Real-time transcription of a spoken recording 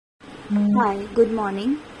Hi, good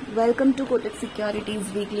morning. Welcome to Kotak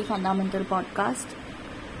Securities Weekly Fundamental Podcast.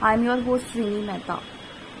 I'm your host Rini Mehta.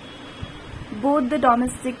 Both the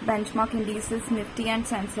domestic benchmark indices Nifty and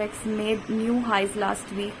Sensex made new highs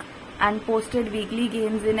last week and posted weekly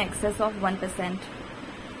gains in excess of 1%.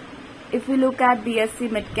 If we look at BSE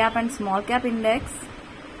Midcap and Smallcap index,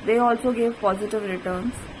 they also gave positive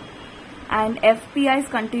returns, and FPIs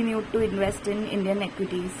continued to invest in Indian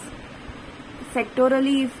equities.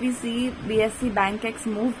 Sectorally, if we see, BSE Bankex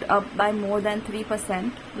moved up by more than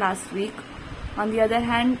 3% last week. On the other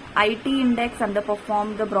hand, IT index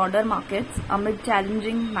underperformed the broader markets amid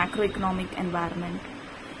challenging macroeconomic environment.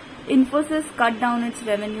 Infosys cut down its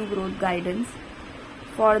revenue growth guidance.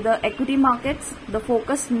 For the equity markets, the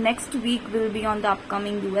focus next week will be on the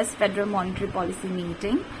upcoming US Federal Monetary Policy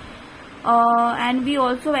meeting. And we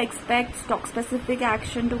also expect stock-specific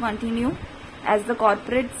action to continue as the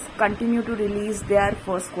corporates continue to release their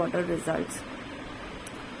first quarter results.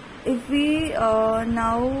 If we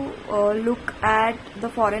now look at the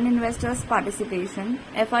foreign investors' participation,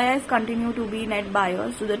 FIIs continue to be net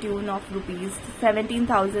buyers to the tune of rupees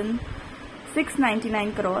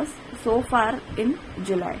 17,699 crores so far in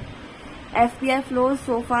July. FPI flows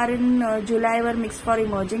so far in July were mixed for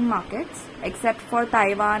emerging markets, except for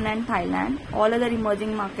Taiwan and Thailand. All other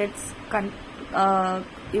emerging markets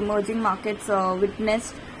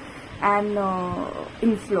witnessed an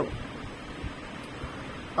inflow.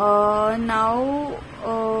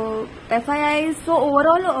 FIIs, so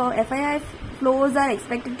overall FII flows are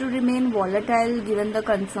expected to remain volatile given the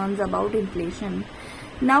concerns about inflation.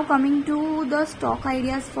 Now coming to the stock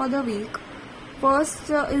ideas for the week. First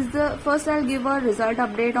I'll give a result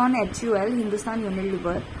update on HUL, Hindustan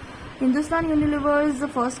Unilever. Hindustan Unilever's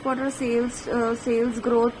first quarter sales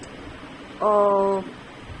growth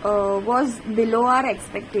was below our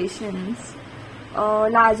expectations,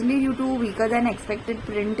 largely due to weaker than expected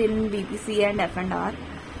print in BPC and F&R.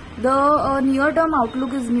 The near-term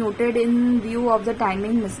outlook is muted in view of the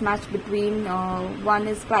timing mismatch between one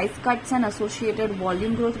is price cuts and associated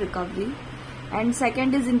volume growth recovery, and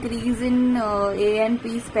second is increase in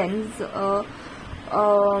A&P spends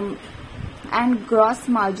and gross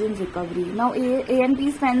margins recovery. Now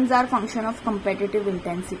A&P spends are function of competitive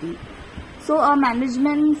intensity. So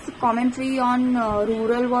management's commentary on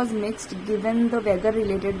rural was mixed given the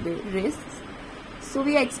weather-related risks. So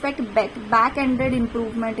we expect back-ended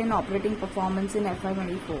improvement in operating performance in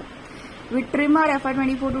FY24. We trim our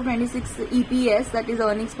FY24 to 26 EPS, that is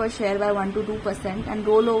earnings per share, by 1 to 2% and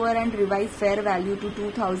roll over and revise fair value to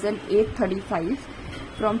 2,835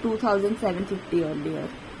 from 2,750 earlier.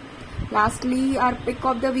 Lastly, our pick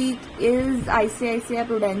of the week is ICICI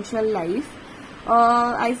Prudential Life.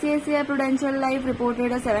 ICICI Prudential Life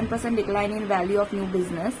reported a 7% decline in value of new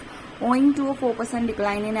business, owing to a 4%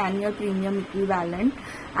 decline in annual premium equivalent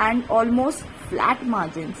and almost flat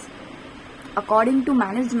margins. According to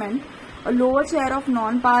management, a lower share of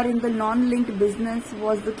non-par in the non-linked business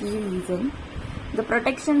was the key reason. The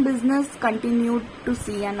protection business continued to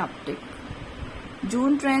see an uptick.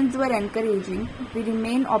 June trends were encouraging. We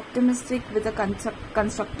remain optimistic with a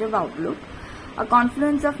constructive outlook. A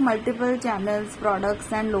confluence of multiple channels, products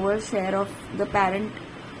and lower share of the parent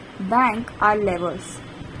bank are levers.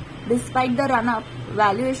 Despite the run-up,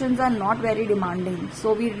 valuations are not very demanding.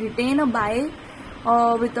 So we retain a buy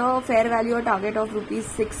with a fair value target of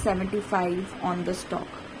Rs675 on the stock.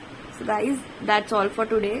 So guys, that's all for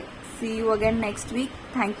today. See you again next week.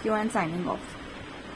 Thank you and signing off.